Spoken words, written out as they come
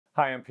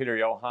Hi, I'm Peter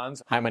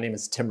Johanns. Hi, my name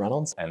is Tim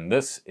Reynolds. And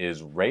this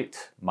is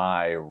Rate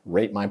My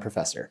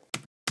Professor.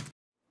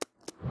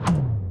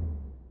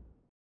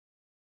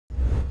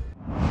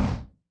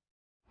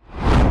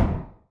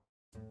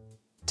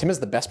 Tim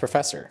is the best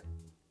professor.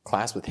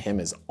 Class with him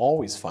is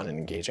always fun and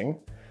engaging.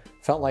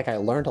 Felt like I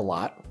learned a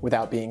lot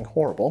without being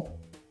horrible.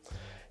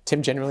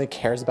 Tim genuinely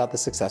cares about the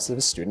success of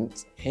his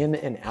students in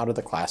and out of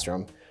the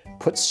classroom,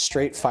 puts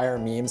straight fire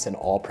memes in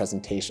all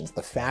presentations.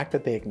 The fact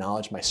that they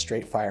acknowledge my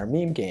straight fire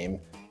meme game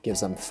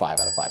gives them 5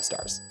 out of 5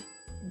 stars.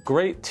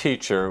 Great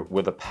teacher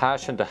with a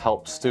passion to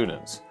help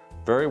students.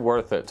 Very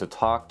worth it to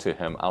talk to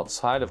him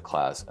outside of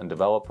class and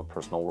develop a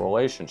personal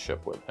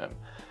relationship with him.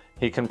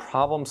 He can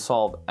problem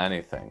solve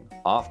anything,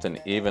 often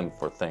even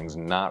for things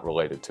not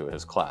related to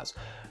his class.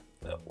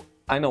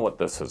 I know what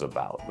this is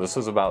about. This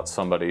is about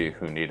somebody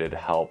who needed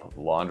help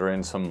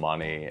laundering some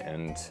money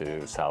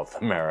into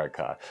South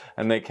America.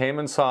 And they came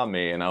and saw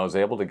me and I was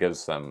able to give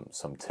them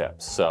some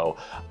tips. So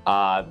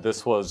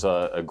this was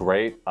a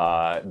great,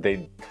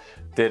 they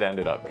did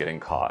ended up getting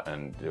caught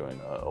and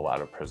doing a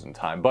lot of prison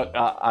time. But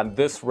on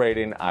this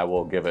rating, I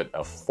will give it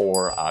a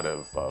 4 out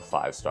of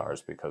 5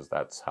 stars because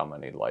that's how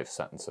many life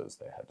sentences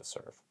they had to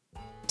serve.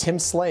 Tim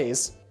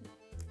slays.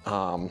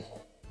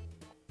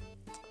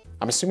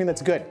 I'm assuming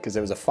that's good because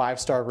it was a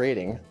 5-star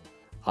rating.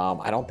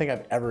 I don't think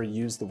I've ever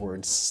used the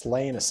word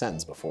slay in a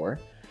sentence before.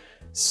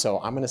 So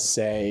I'm gonna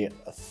say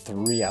a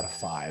 3 out of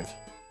 5.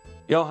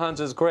 Johanns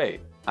is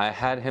great. I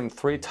had him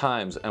 3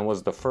 times and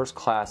was the first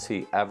class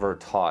he ever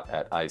taught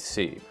at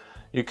IC.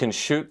 You can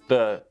shoot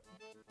the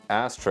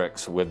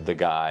asterisks with the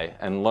guy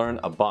and learn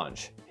a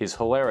bunch. He's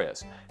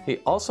hilarious. He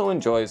also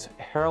enjoys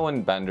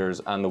heroin benders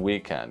on the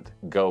weekend.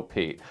 Go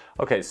Pete.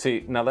 Okay,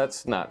 see, now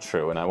that's not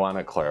true and I want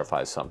to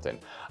clarify something.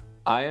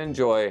 I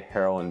enjoy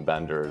heroin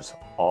benders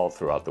all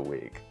throughout the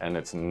week, and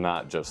it's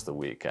not just the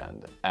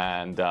weekend.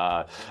 And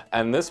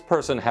this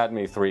person had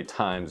me 3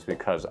 times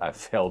because I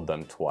failed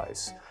them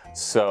twice.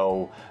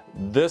 So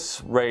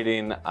this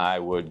rating I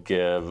would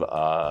give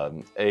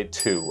a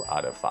 2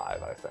 out of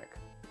 5, I think.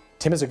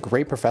 Tim is a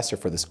great professor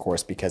for this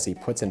course because he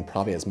puts in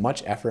probably as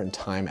much effort and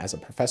time as a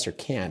professor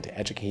can to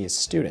educate his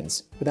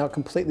students without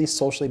completely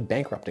socially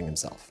bankrupting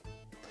himself.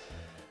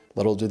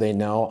 Little do they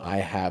know, I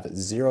have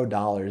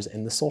 $0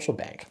 in the social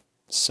bank.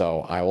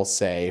 So I will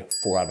say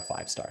 4 out of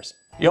 5 stars.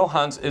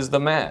 Johanns is the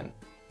man.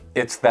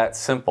 It's that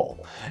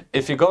simple.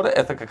 If you go to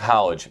Ithaca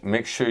College,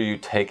 make sure you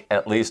take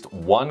at least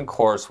 1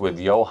 course with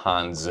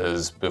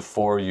Johanns's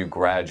before you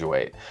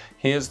graduate.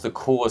 He is the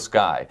coolest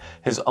guy.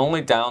 His only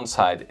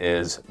downside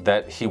is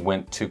that he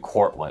went to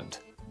Cortland.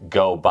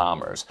 Go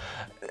Bombers.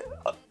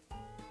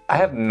 I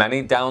have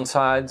many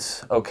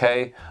downsides,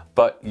 okay?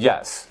 But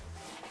yes,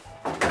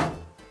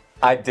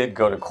 I did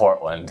go to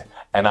Cortland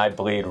and I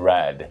bleed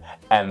red,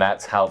 and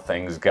that's how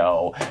things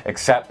go.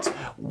 Except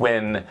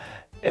when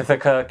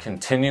Ithaca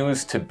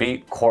continues to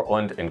beat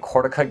Cortland in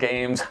Cortica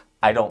games,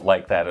 I don't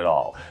like that at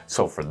all.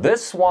 So for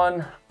this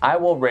one, I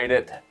will rate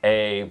it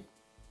a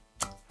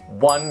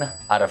 1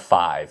 out of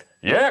 5.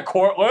 Yeah,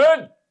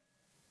 Cortland!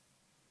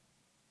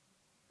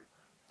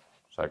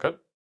 Is that good?